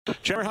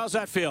Trevor, how's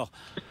that feel?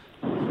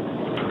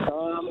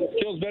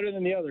 Feels better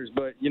than the others,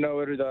 but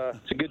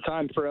it's a good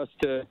time for us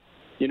to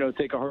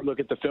take a hard look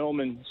at the film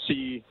and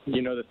see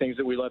the things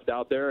that we left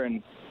out there,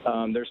 and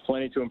there's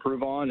plenty to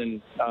improve on.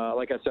 And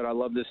like I said, I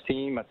love this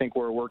team. I think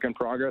we're a work in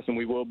progress, and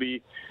we will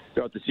be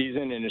throughout the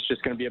season, and it's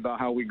just going to be about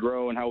how we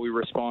grow and how we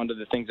respond to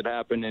the things that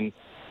happen. And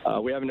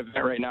we have an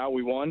event right now.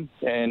 We won,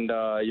 and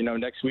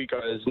next week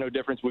there's no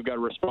difference. We've got to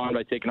respond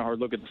by taking a hard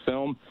look at the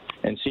film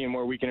and seeing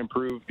where we can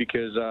improve,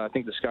 because I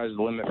think the sky's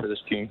the limit for this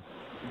team.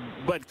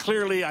 But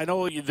clearly, I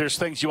know there's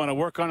things you want to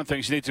work on and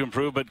things you need to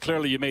improve, but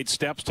clearly you made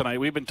steps tonight.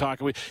 We've been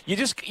talking. You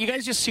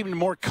guys just seemed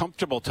more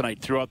comfortable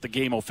tonight throughout the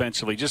game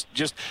offensively,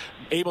 just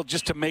able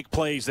to make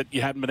plays that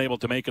you hadn't been able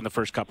to make in the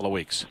first couple of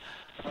weeks.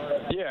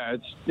 Yeah,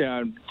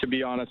 to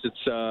be honest,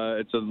 it's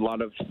a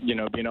lot of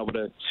being able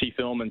to see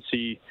film and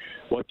see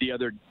what the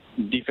other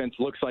defense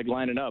looks like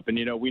lining up, and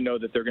we know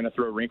that they're going to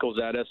throw wrinkles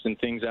at us and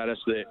things at us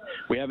that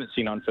we haven't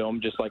seen on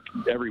film, just like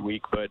every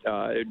week. But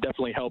it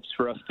definitely helps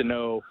for us to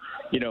know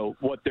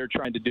what they're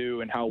trying to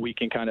do and how we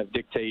can kind of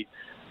dictate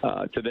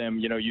to them,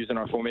 using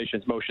our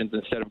formations, motions,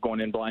 instead of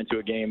going in blind to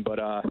a game. But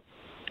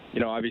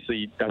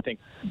obviously, I think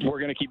we're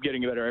going to keep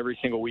getting better every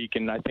single week,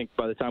 and I think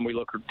by the time we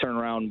turn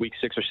around week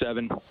 6 or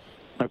 7,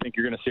 I think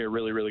you're going to see a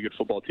really, really good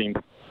football team.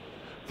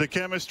 The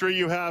chemistry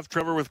you have,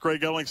 Trevor, with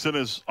Greg Ellingson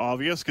is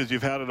obvious because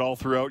you've had it all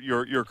throughout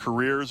your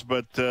careers.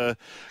 But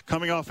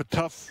coming off a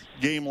tough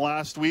game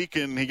last week,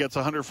 and he gets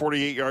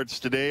 148 yards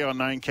today on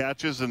 9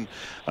 catches and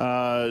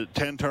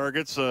 10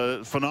 targets,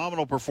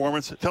 phenomenal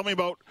performance. Tell me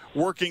about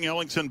working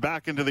Ellingson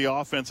back into the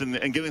offense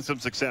and getting some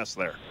success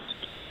there.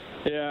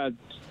 Yeah,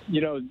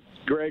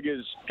 Greg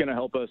is going to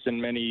help us in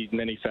many,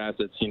 many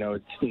facets.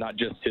 It's not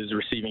just his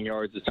receiving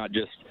yards. It's not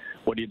just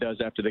what he does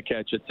after the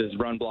catch. It's his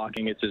run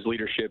blocking. It's his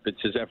leadership.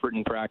 It's his effort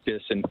in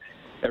practice. And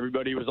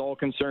everybody was all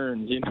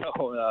concerned,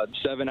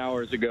 7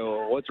 hours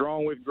ago, what's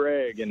wrong with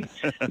Greg? And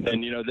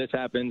then, this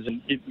happens.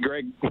 And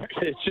Greg,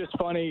 it's just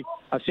funny.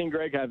 I've seen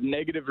Greg have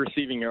negative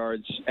receiving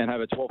yards and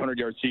have a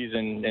 1,200-yard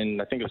season,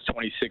 and I think it was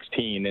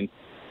 2016.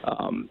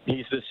 And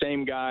he's the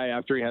same guy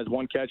after he has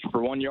 1 catch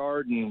for 1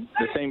 yard, and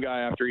the same guy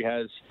after he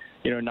has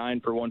 9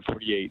 for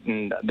 148.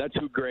 And that's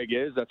who Greg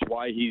is. That's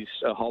why he's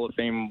a Hall of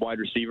Fame wide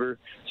receiver.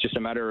 It's just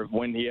a matter of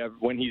when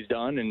he's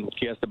done, and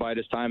he has to bide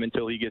his time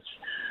until he gets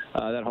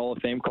that Hall of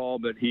Fame call.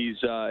 But he's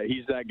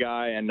that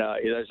guy, and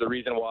that's the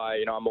reason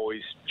why I'm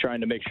always trying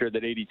to make sure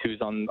that 82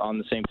 is on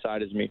the same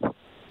side as me.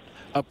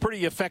 A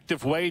pretty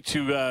effective way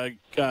to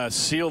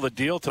seal the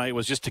deal tonight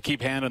was just to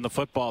keep handing the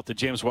football to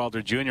James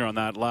Wilder Jr. on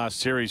that last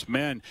series.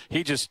 Man,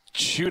 he just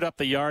chewed up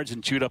the yards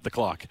and chewed up the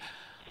clock.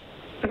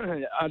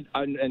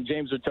 And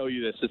James would tell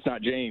you this. It's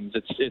not James.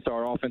 It's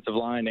our offensive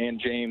line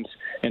and James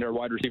and our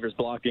wide receivers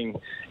blocking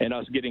and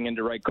us getting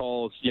into right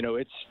calls.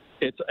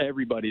 It's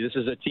everybody. This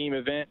is a team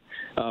event.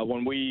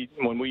 When we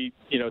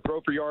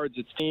throw for yards,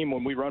 it's team.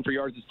 When we run for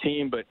yards, it's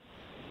team. But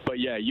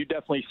yeah, you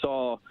definitely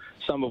saw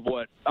some of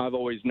what I've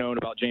always known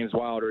about James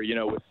Wilder,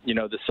 with,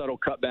 the subtle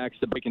cutbacks,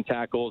 the breaking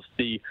tackles,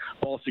 the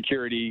ball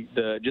security,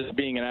 the just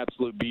being an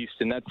absolute beast.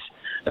 And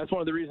that's one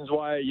of the reasons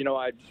why,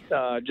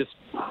 I just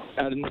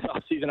out in the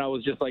offseason, I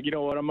was just like,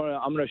 what, I'm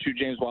gonna shoot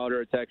James Wilder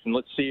a text and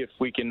let's see if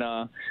we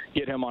can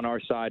get him on our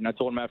side. And I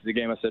told him after the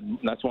game, I said,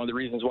 that's one of the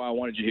reasons why I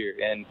wanted you here.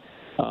 And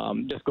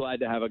just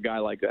glad to have a guy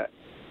like that.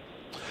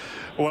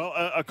 Well,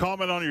 a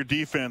comment on your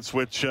defense,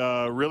 which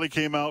really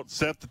came out,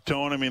 set the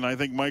tone. I mean, I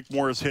think Mike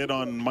Moore's hit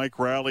on Mike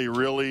Riley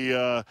really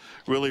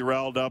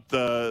riled up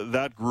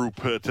that group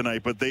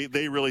tonight. But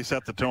they really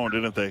set the tone,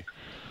 didn't they?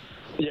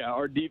 Yeah,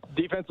 our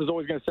defense is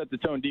always going to set the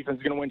tone. Defense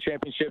is going to win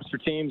championships for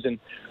teams, and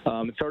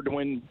it's hard to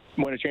win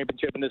a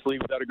championship in this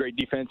league without a great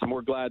defense. And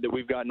we're glad that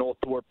we've got Noel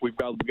Thorpe, we've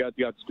got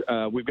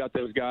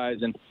those guys,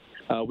 and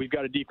we've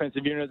got a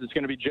defensive unit that's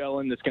going to be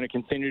gelling, that's going to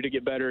continue to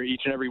get better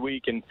each and every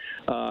week. And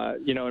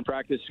in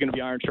practice, it's going to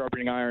be iron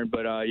sharpening iron.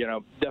 But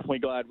definitely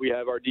glad we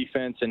have our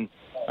defense, and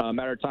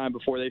matter of time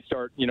before they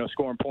start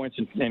scoring points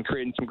and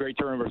creating some great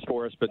turnovers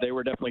for us. But they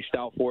were definitely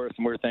stout for us,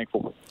 and we're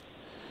thankful.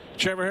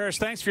 Trevor Harris,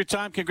 thanks for your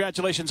time.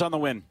 Congratulations on the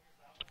win.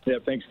 Yeah,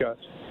 thanks, guys.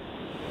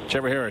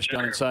 Trevor Harris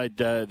down inside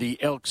the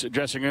Elks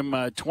dressing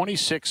room,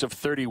 26 of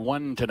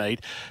 31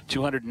 tonight,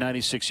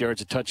 296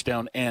 yards, a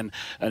touchdown, and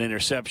an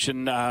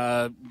interception.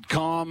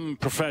 Calm,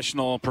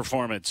 professional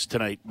performance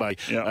tonight by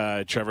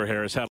Trevor Harris.